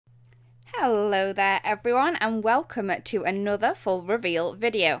Hello there everyone, and welcome to another full reveal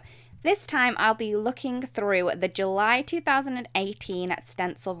video. This time I'll be looking through the July 2018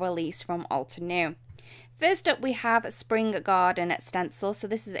 stencil release from Altenew. First up we have Spring Garden stencil. So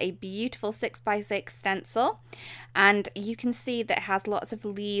this is a beautiful 6x6 stencil, and you can see that it has lots of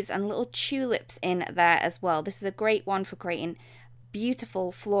leaves and little tulips in there as well. This is a great one for creating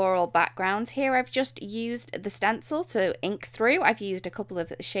beautiful floral backgrounds. Here I've just used the stencil to ink through. I've used a couple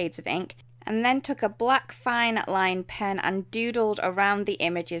of shades of ink and then took a black fine line pen and doodled around the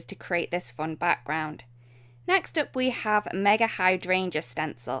images to create this fun background. Next up we have Mega Hydrangea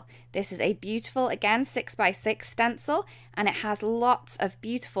stencil. This is a beautiful, again, 6x6 stencil, and it has lots of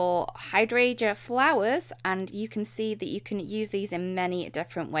beautiful hydrangea flowers, and you can see that you can use these in many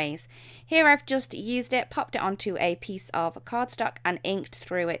different ways. Here I've just used it, popped it onto a piece of cardstock and inked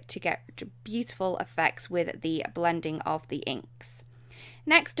through it to get beautiful effects with the blending of the inks.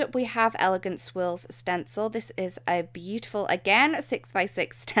 Next up we have Elegant Swirls stencil. This is a beautiful, again,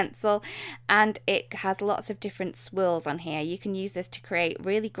 6x6 stencil, and it has lots of different swirls on here. You can use this to create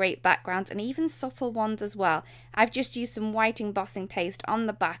really great backgrounds and even subtle ones as well. I've just used some white embossing paste on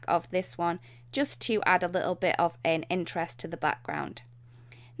the back of this one just to add a little bit of an interest to the background.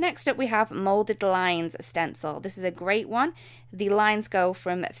 Next up we have Molded Lines stencil. This is a great one. The lines go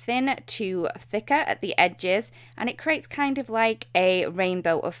from thin to thicker at the edges, and it creates kind of like a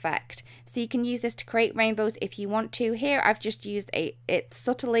rainbow effect. So you can use this to create rainbows if you want to. Here I've just used it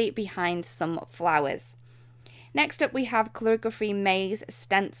subtly behind some flowers. Next up we have Calligraphy Maze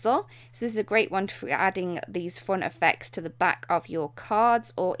stencil. So this is a great one for adding these fun effects to the back of your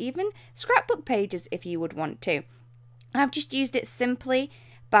cards or even scrapbook pages if you would want to. I've just used it simply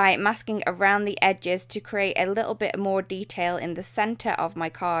by masking around the edges to create a little bit more detail in the center of my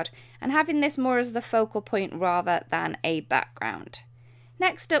card and having this more as the focal point rather than a background.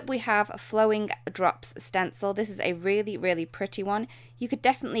 Next up we have Flowing Drops stencil. This is a really pretty one. You could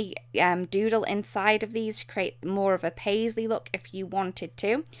definitely doodle inside of these to create more of a paisley look if you wanted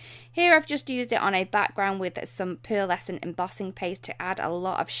to. Here I've just used it on a background with some pearlescent embossing paste to add a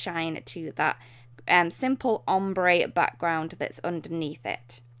lot of shine to that simple ombre background that's underneath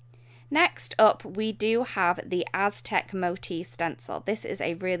it. Next up we do have the Aztec Motif stencil. This is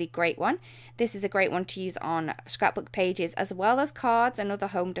a really great one. This is a great one to use on scrapbook pages as well as cards and other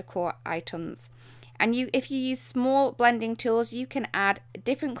home decor items. And if you use small blending tools, you can add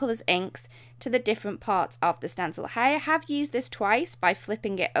different colours inks to the different parts of the stencil. I have used this twice by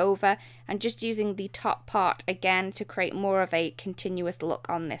flipping it over and just using the top part again to create more of a continuous look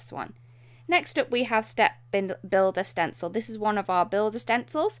on this one. Next up we have Step Builder stencil. This is one of our builder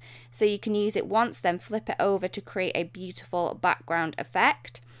stencils, so you can use it once then flip it over to create a beautiful background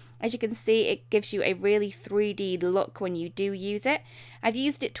effect. As you can see, it gives you a really 3D look when you do use it. I've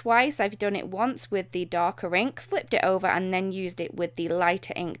used it twice. I've done it once with the darker ink, flipped it over, and then used it with the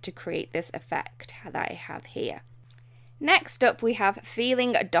lighter ink to create this effect that I have here. Next up we have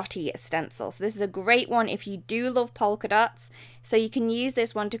Feeling Dotty stencil. So this is a great one if you do love polka dots. So you can use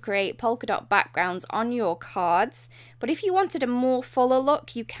this one to create polka dot backgrounds on your cards. But if you wanted a more fuller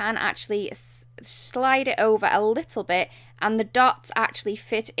look, you can actually slide it over a little bit and the dots actually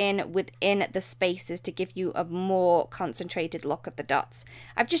fit in within the spaces to give you a more concentrated look of the dots.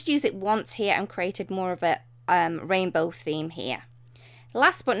 I've just used it once here and created more of a rainbow theme here.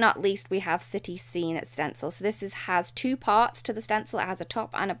 Last but not least, we have City Scene stencil. So this has two parts to the stencil. It has a top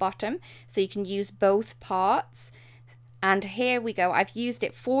and a bottom, so you can use both parts. And here we go. I've used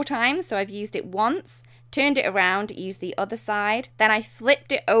it 4 times. So I've used it once, turned it around, used the other side, then I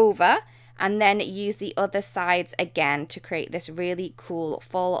flipped it over and then used the other sides again to create this really cool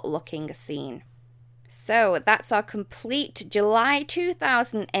full looking scene. So that's our complete July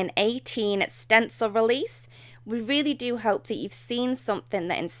 2018 stencil release. We really do hope that you've seen something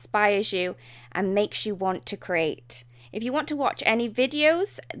that inspires you and makes you want to create. If you want to watch any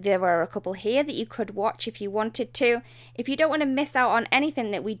videos, there are a couple here that you could watch if you wanted to. If you don't want to miss out on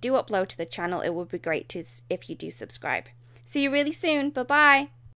anything that we do upload to the channel, it would be great if you do subscribe. See you really soon. Bye bye.